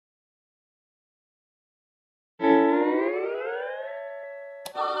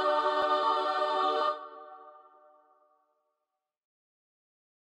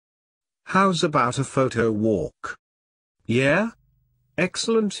How's about a photo walk? Yeah?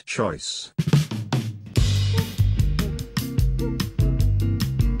 Excellent choice.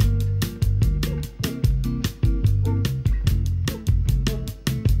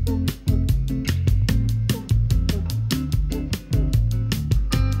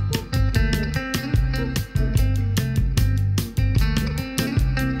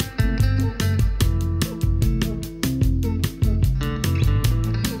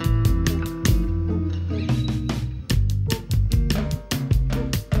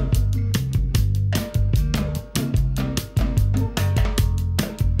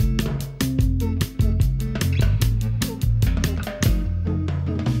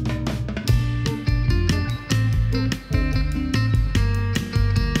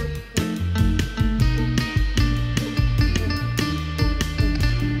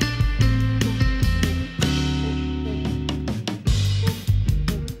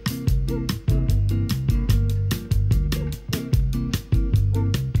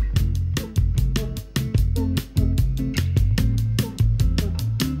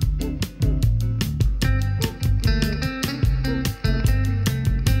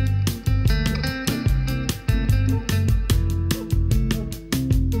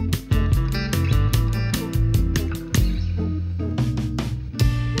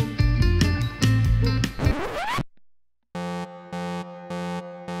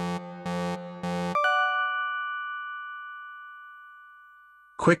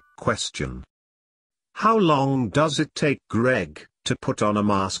 Quick question. How long does it take Greg to put on a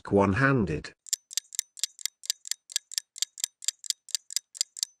mask one-handed?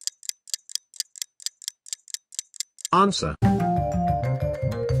 Answer: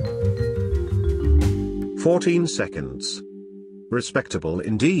 14 seconds. Respectable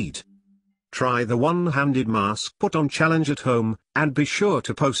indeed. Try the one-handed mask put-on challenge at home, and be sure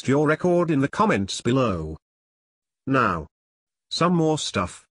to post your record in the comments below. Now, some more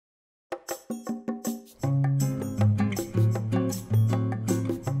stuff.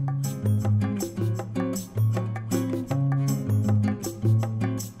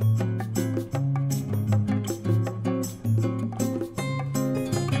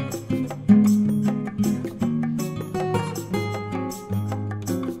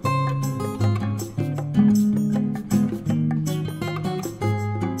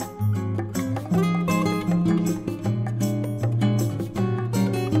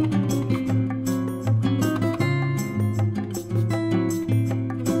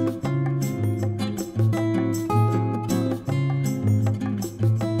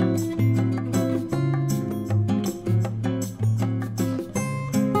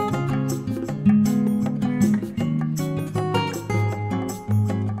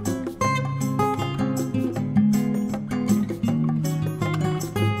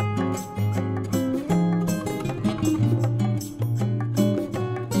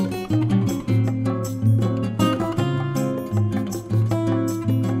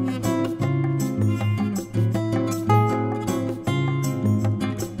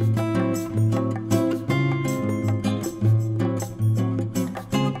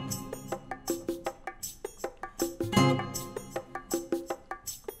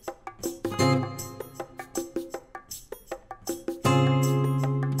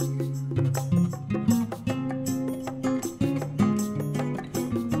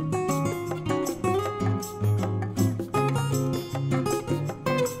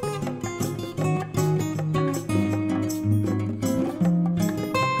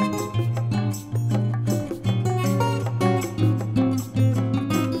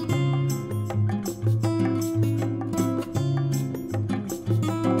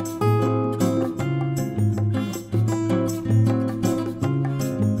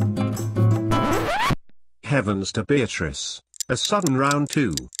 Heavens to Beatrice, a sudden round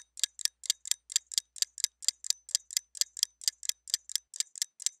 2.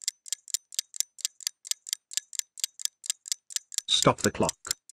 Stop the clock.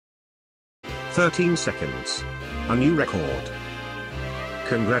 13 seconds. A new record.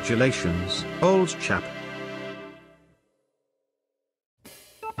 Congratulations, old chap.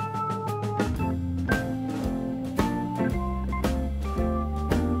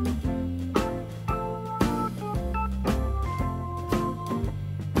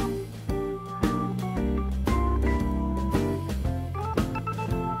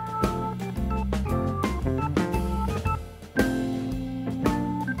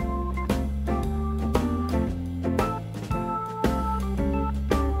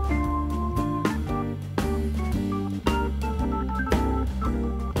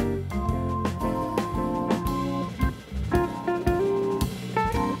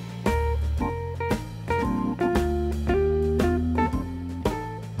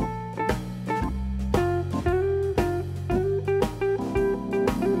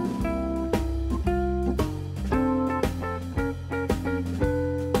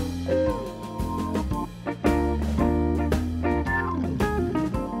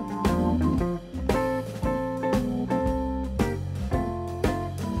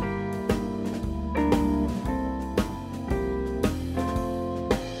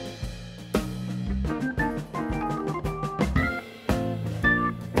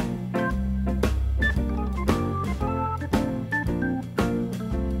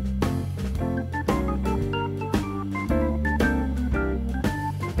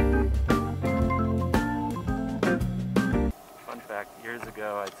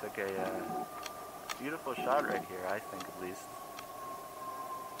 took a beautiful shot right here, I think at least,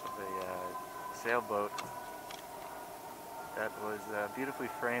 of a sailboat that was beautifully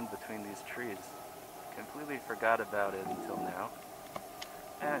framed between these trees. Completely forgot about it until now,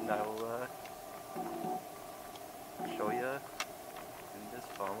 and I will show you in this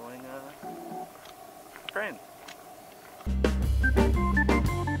following frame.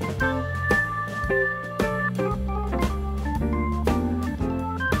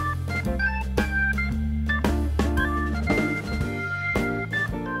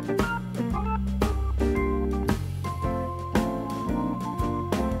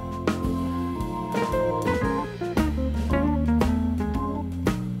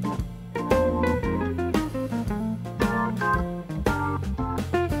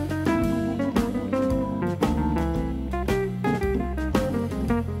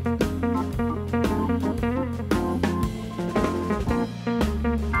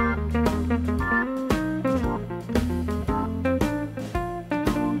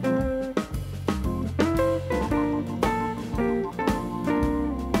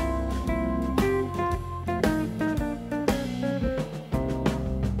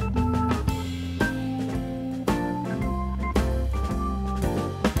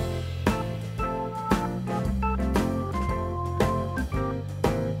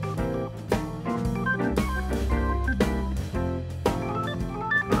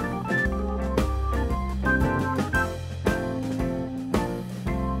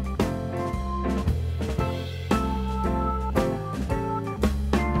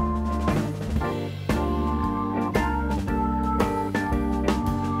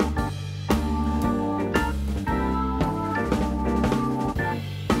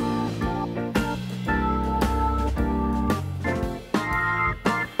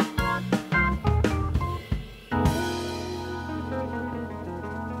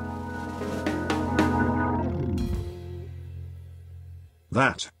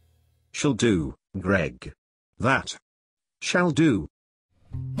 That shall do, Greg. That shall do.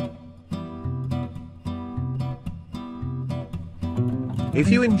 If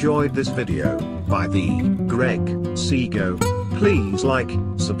you enjoyed this video by the Greg Sego, please like,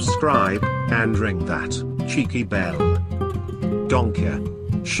 subscribe, and ring that cheeky bell.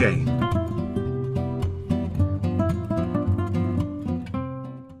 Donkia, Shane.